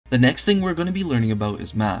The next thing we're going to be learning about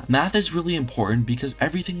is math. Math is really important because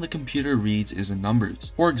everything the computer reads is in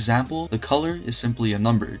numbers. For example, the color is simply a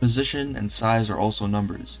number, position and size are also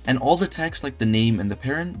numbers, and all the text like the name and the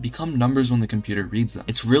parent become numbers when the computer reads them.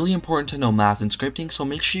 It's really important to know math and scripting, so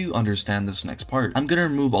make sure you understand this next part. I'm going to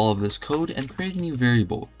remove all of this code and create a new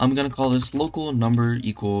variable. I'm going to call this local number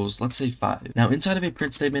equals, let's say 5. Now inside of a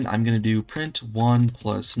print statement, I'm going to do print 1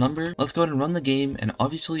 plus number. Let's go ahead and run the game, and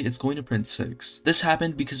obviously it's going to print 6. This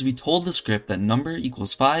happened because we told the script that number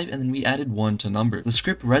equals 5 and then we added 1 to number. The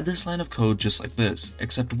script read this line of code just like this,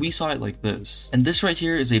 except we saw it like this. And this right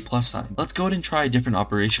here is a plus sign. Let's go ahead and try different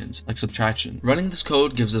operations, like subtraction. Running this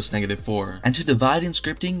code gives us -4. And to divide in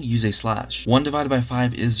scripting, use a slash. 1 divided by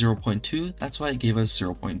 5 is 0.2, that's why it gave us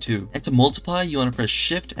 0.2. And to multiply, you want to press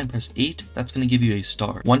shift and press 8, that's going to give you a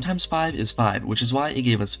star. 1 times 5 is 5, which is why it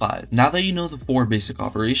gave us 5. Now that you know the 4 basic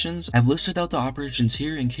operations, I've listed out the operations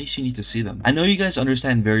here in case you need to see them. I know you guys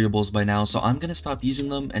understand variables by now, so I'm going to stop using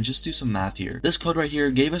them and just do some math here. This code right here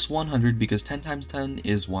gave us 100 because 10 times 10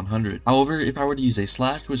 is 100. However, if I were to use a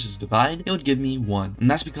slash, which is divide, it would give me 1. And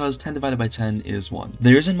that's because 10 divided by 10 is 1.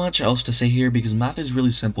 There isn't much else to say here because math is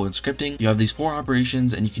really simple in scripting. You have these 4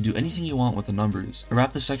 operations and you can do anything you want with the numbers. To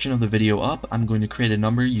wrap this section of the video up, I'm going to create a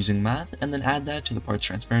number using math and then add that to the parts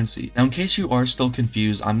transparency. Now in case you are still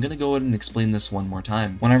confused, I'm going to go ahead and explain this one more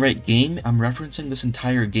time. When I write game, I'm referencing this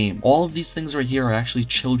entire game. All of these things right here are actually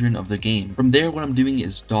children of the game. From there, what I'm doing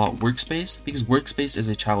is dot workspace because workspace is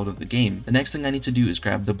a child of the game. The next thing I need to do is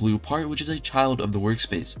grab the blue part, which is a child of the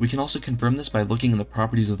workspace. We can also confirm this by looking in the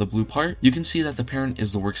properties of the blue part. You can see that the parent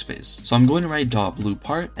is the workspace. So I'm going to write dot blue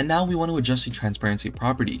part, and now we want to adjust the transparency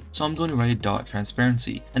property. So I'm going to write dot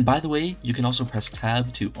transparency. And by the way, you can also press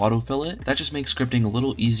tab to autofill it. That just makes scripting a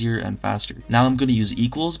little easier and faster. Now I'm going to use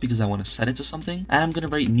equals because I want to set it to something, and I'm going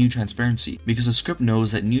to write new transparency because the script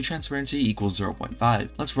knows that new transparency equals 0.5.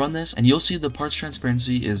 Let's run this and you'll see the parts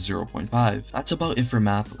transparency is 0.5. That's about it for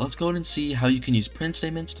math. Let's go ahead and see how you can use print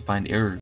statements to find errors.